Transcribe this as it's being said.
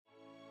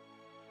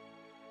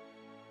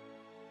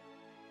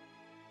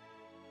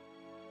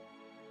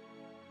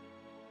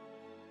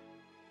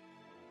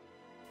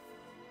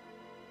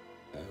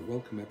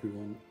Welcome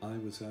everyone. I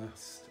was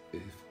asked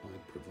if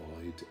I'd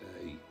provide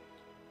a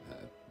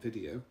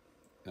video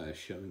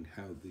showing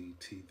how the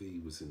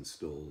TV was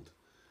installed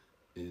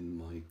in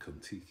my Kon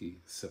Tiki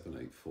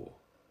 784.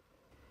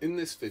 In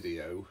this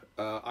video,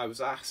 I was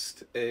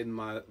asked in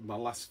my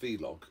last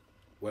vlog,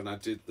 when I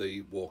did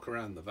the walk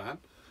around the van,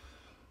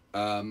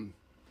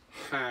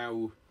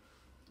 how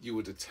you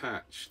would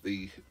attach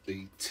the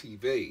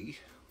TV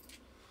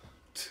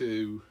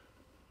to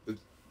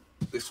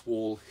this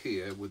wall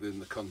here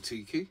within the Kon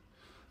Tiki,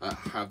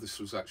 how this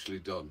was actually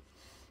done.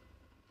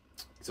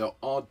 So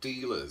our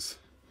dealers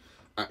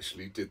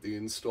actually did the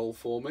install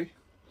for me,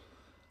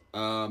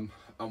 and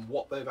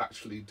what they've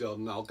actually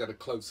done, I'll get a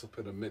close-up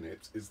in a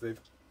minute, is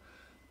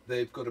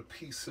they've got a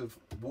piece of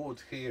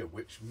wood here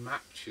which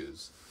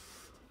matches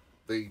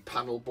the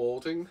panel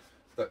boarding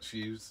that's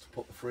used to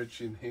put the fridge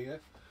in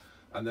here,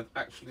 and they've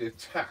actually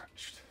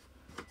attached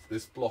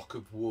this block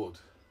of wood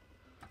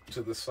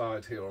to the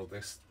side here, or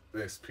this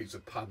piece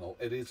of panel.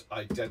 It is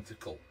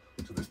identical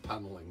to this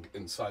paneling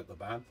inside the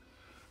van,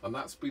 and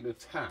that's been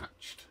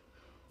attached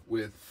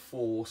with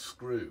 4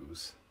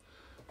 screws.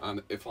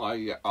 And if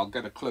I'll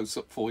get a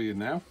close-up for you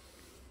now.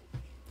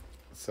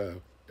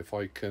 So if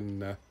I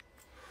can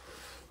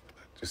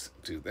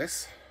just do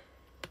this.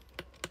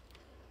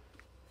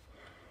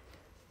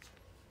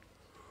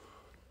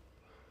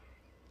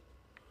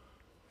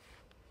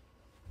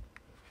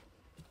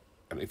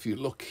 And if you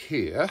look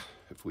here,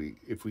 if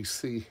we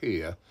see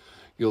here,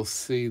 you'll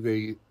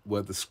see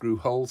where the screw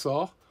holes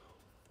are.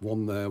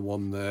 One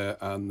there,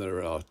 and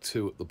there are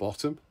 2 at the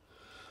bottom.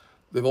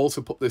 They've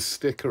also put this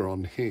sticker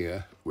on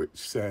here which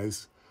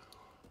says,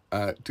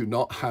 do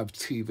not have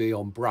TV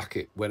on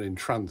bracket when in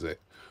transit,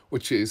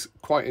 which is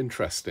quite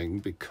interesting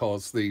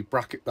because the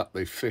bracket that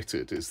they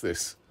fitted is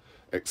this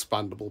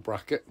expandable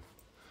bracket.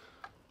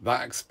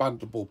 That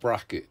expandable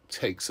bracket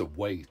takes a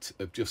weight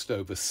of just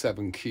over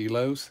 7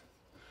 kilos.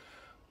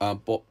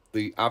 But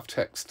the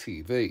Avtex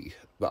TV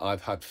that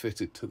I've had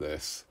fitted to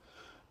this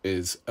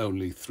is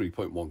only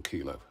 3.1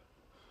 kilo.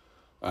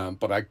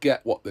 But I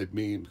get what they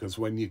mean, because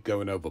when you're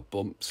going over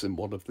bumps in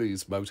one of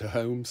these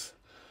motorhomes,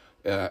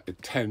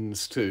 it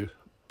tends to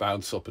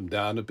bounce up and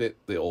down a bit,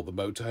 or the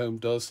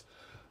motorhome does.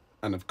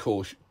 And of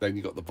course, then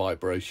you got the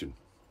vibration.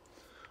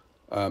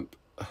 You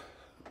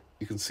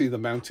can see the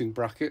mounting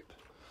bracket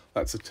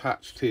that's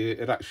attached here.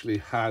 It actually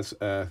has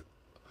a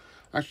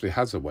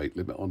weight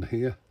limit on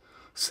here.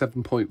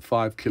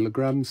 7.5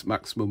 kilograms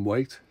maximum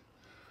weight.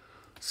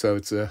 So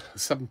it's a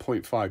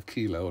 7.5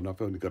 kilo, and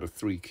I've only got a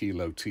 3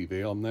 kilo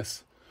TV on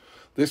this.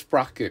 This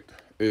bracket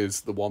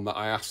is the one that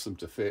I asked them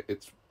to fit.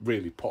 It's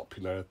really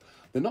popular.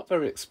 They're not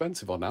very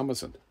expensive on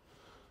Amazon,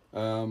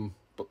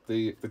 but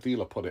the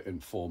dealer put it in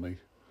for me.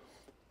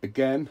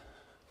 Again,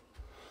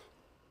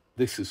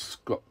 this has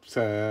got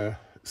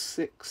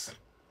 6,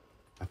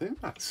 I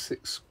think that's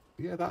 6,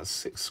 yeah, that's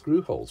 6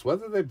 screw holes.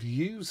 Whether they've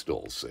used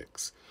all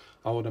 6,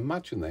 I would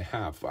imagine they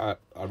have. I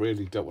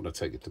really don't want to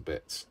take it to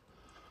bits.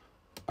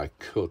 I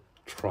could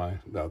try.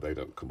 No, they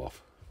don't come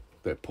off.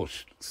 They're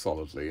pushed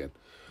solidly in.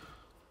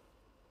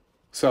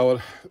 So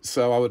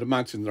I would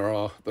imagine there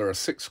are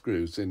 6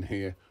 screws in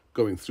here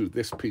going through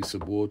this piece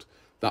of wood.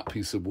 That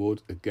piece of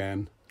wood,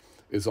 again,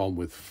 is on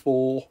with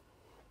 4,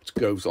 which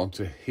goes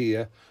onto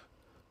here.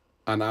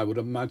 And I would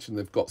imagine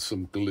they've got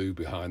some glue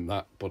behind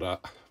that, but I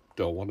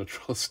don't want to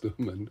trust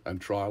them and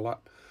try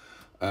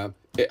that.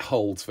 It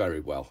holds very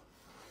well.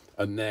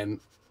 And then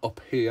up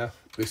here,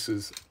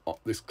 this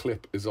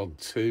clip is on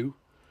 2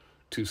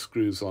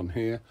 screws on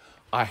here.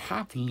 I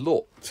have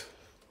looked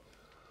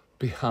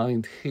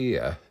behind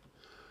here,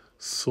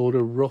 sort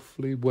of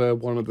roughly where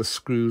one of the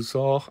screws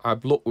are.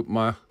 I've looked with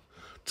my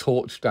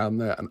torch down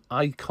there, and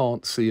I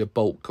can't see a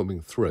bolt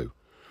coming through.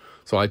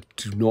 So I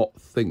do not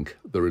think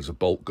there is a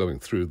bolt going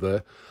through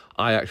there.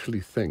 I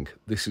actually think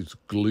this is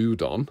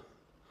glued on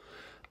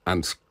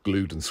and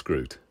glued and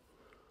screwed.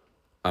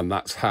 And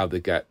that's how they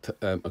get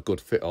a good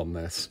fit on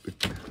this.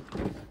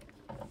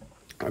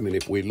 I mean,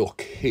 if we look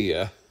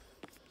here,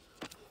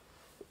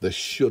 there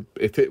should,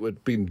 if it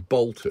had been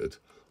bolted,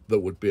 there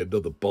would be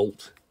another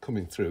bolt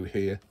coming through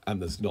here,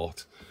 and there's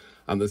not.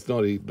 And there's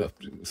not even,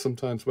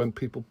 sometimes when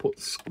people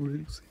put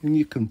screws in,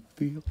 you can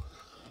feel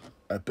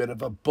a bit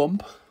of a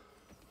bump.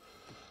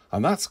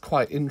 And that's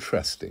quite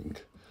interesting,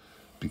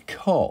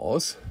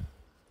 because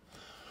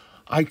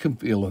I can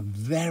feel a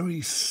very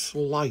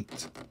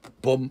slight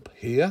bump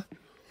here.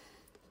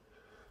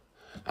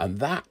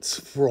 And that's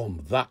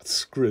from that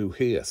screw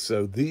here.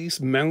 So these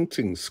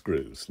mounting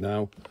screws,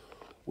 now,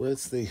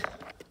 where's the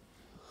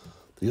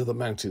other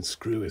mounting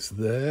screw is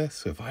there.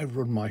 So if I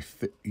run my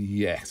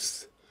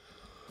yes.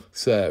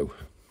 So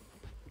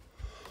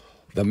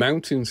the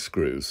mounting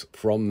screws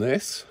from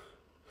this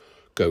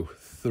go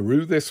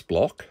through this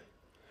block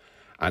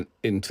and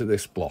into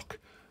this block.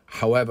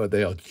 However,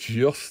 they are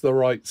just the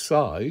right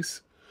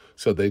size,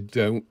 so they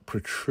don't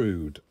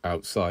protrude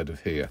outside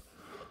of here.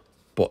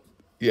 But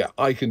yeah,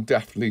 I can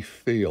definitely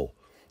feel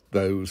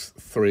those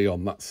 3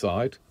 on that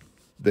side.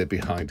 They're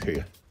behind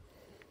here.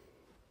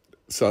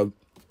 So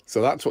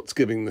that's what's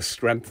giving the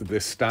strength of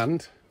this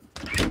stand.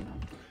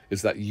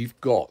 is that you've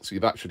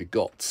actually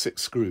got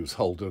 6 screws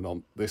holding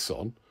on this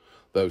on.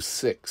 Those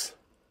 6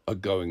 are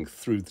going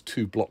through the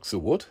 2 blocks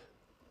of wood.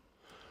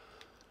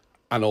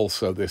 And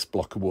also this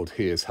block of wood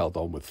here is held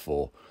on with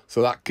 4.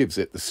 So that gives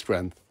it the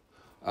strength,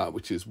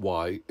 which is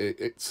why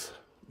it's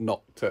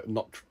not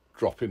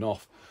dropping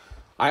off.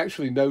 I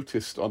actually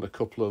noticed on a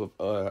couple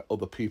of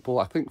other people,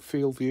 I think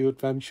Field View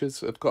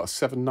Adventures have got a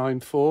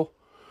 794.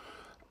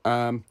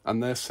 And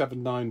their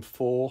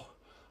 794,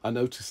 I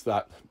noticed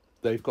that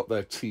they've got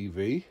their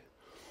TV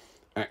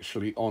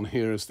actually on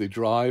here as they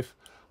drive.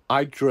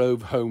 I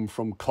drove home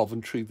from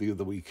Coventry the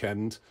other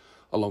weekend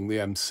along the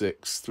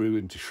M6 through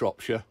into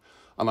Shropshire,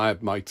 and I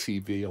had my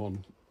TV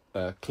on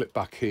clip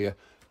back here,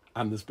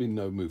 and there's been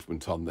no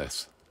movement on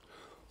this.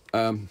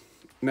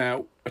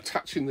 Now,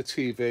 attaching the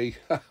TV,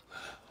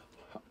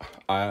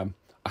 I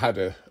had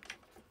a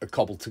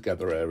cobbled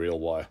together aerial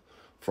wire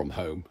from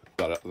home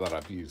that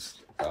I've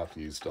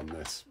used on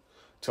this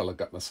till I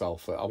get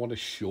myself. I want a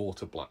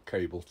shorter black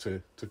cable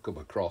to come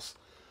across,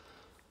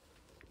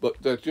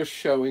 but they're just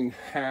showing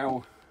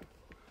how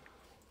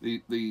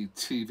the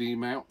TV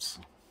mounts.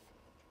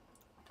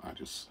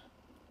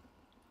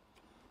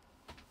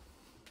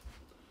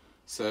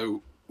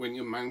 So when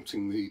you're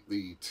mounting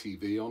the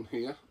TV on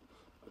here,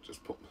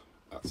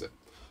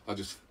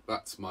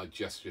 that's my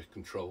gesture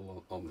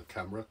control on the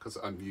camera, because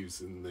I'm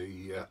using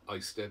the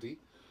iSteady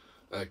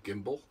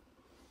gimbal,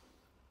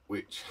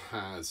 which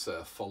has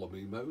follow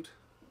me mode,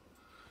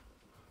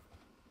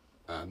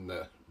 and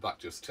that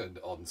just turned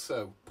it on.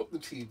 So put the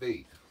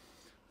TV,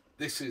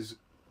 this is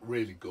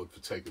really good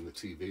for taking the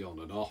TV on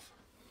and off.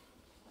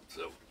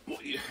 So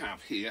what you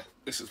have here,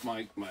 this is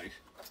my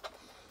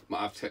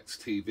Avtex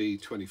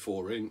TV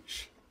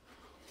 24-inch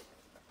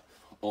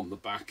on the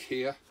back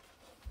here.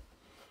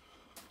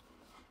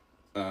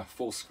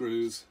 4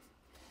 screws,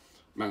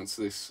 mounts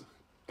this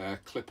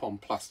clip-on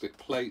plastic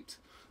plate.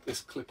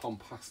 This clip-on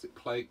plastic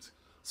plate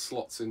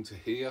slots into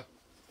here.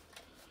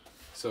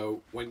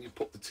 So when you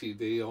put the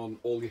TV on,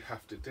 all you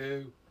have to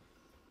do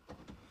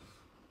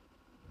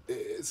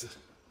is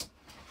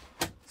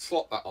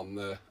slot that on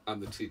there,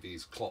 and the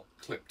TV's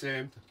clipped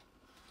in.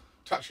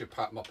 Attach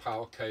my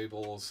power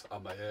cables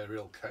and my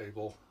aerial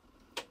cable,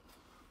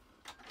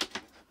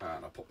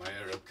 and I put my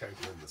aerial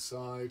cable in the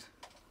side.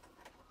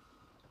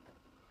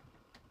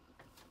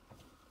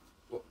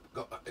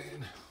 Got that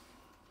in,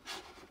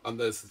 and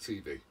there's the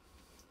TV.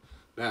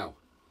 Now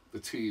the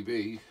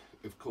TV,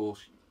 of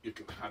course, you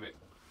can have it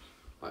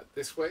like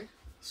this way,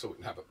 so we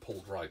can have it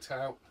pulled right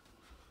out.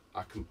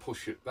 I can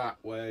push it that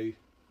way,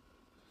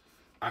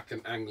 I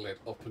can angle it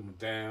up and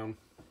down,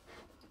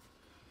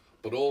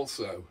 but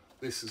also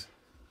this is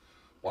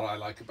what I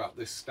like about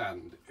this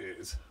stand,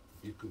 is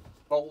you can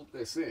bolt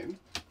this in,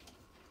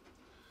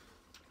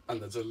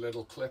 and there's a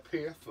little clip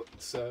here,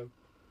 so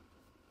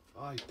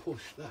if I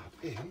push that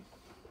in,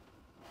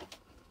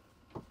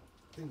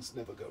 things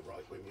never go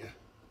right when you,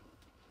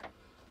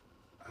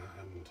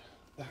 and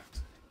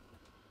that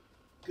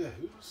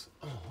goes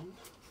on,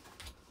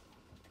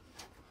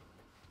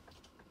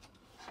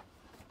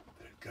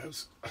 there it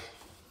goes,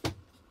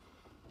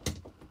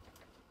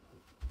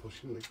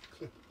 pushing the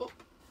clip up,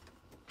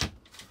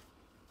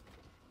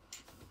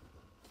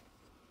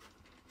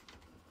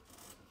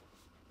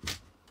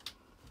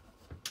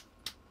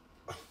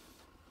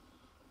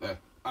 there,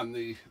 and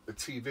the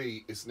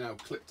TV is now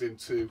clipped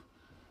into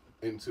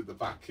the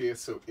back here,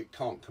 so it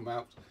can't come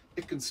out.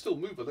 It can still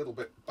move a little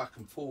bit back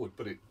and forward,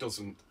 but it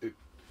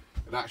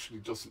actually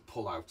doesn't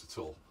pull out at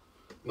all,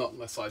 not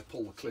unless I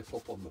pull the clip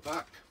up on the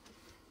back.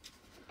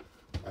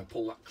 I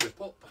pull that clip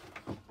up,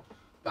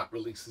 that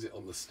releases it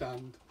on the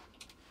stand,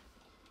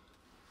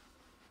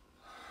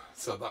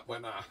 so that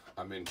when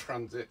I'm in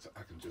transit,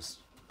 I can just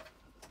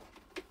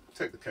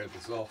take the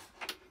cables off,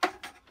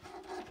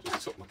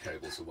 just tuck my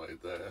cables away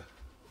there,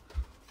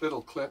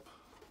 little clip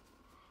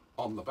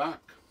on the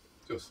back,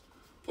 just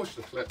push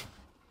the clip,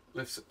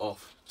 lifts it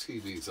off,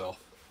 TV's off,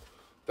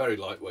 very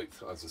lightweight,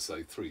 as I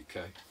say,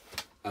 3K,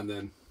 and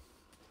then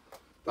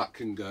that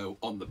can go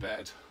on the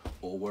bed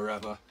or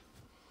wherever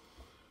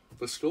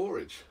for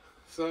storage.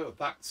 So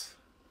that's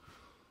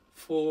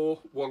for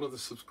one of the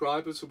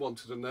subscribers who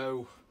wanted to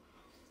know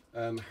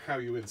how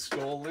you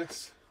install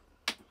this.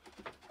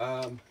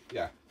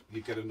 Yeah,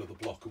 you get another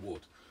block of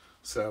wood.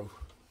 So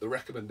the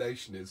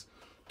recommendation is,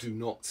 do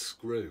not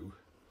screw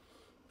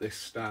this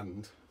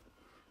stand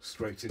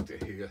straight into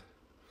here.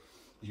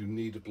 You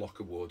need a block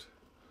of wood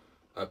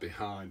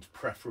behind,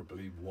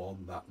 preferably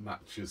one that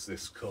matches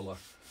this colour.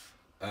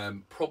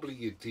 Probably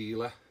your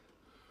dealer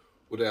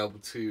would be able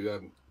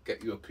to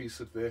get you a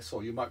piece of this,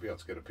 or you might be able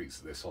to get a piece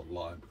of this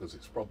online, because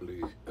it's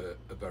probably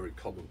a very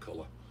common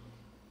colour.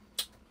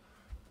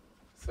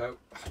 So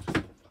I'll just put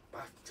that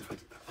back,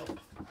 tidy that up.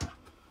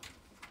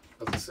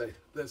 As I say,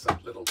 there's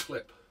that little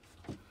clip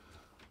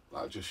that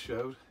I just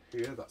showed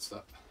here, that's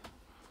that.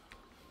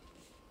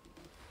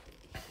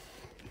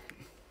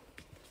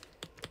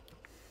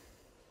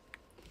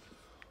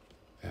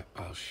 Yeah,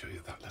 I'll show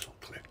you that little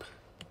clip.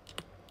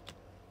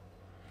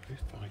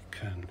 If I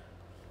can,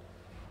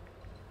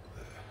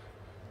 there.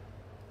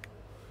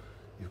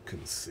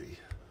 can see.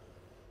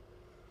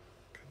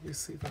 Can you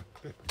see that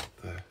clip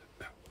there?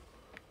 No.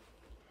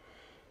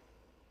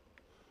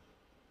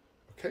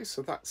 Okay,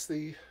 so that's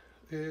the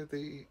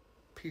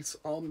piece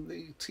on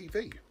the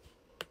TV.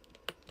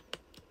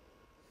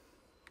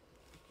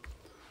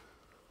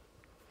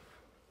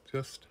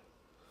 Just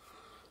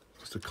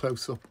a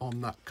close-up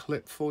on that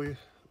clip for you.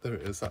 There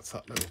it is, that's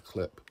that little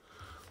clip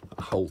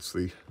that holds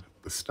the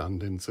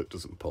stand in so it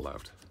doesn't pull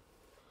out.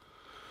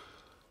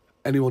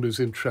 Anyone who's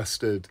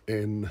interested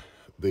in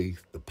the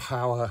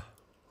power,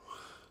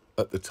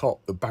 at the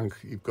top, the bank,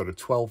 you've got a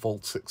 12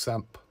 volt 6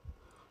 amp.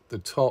 The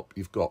top,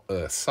 you've got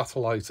a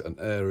satellite and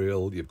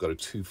aerial, you've got a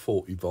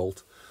 240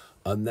 volt,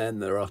 and then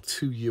there are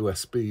two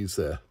USBs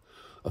there,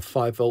 a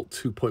 5 volt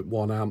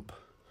 2.1 amp,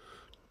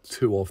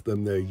 two of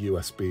them, they're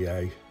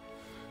USB-A,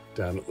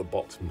 down at the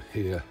bottom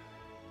here.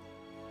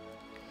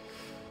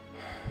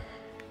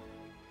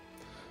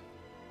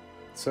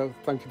 So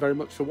thank you very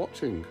much for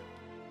watching.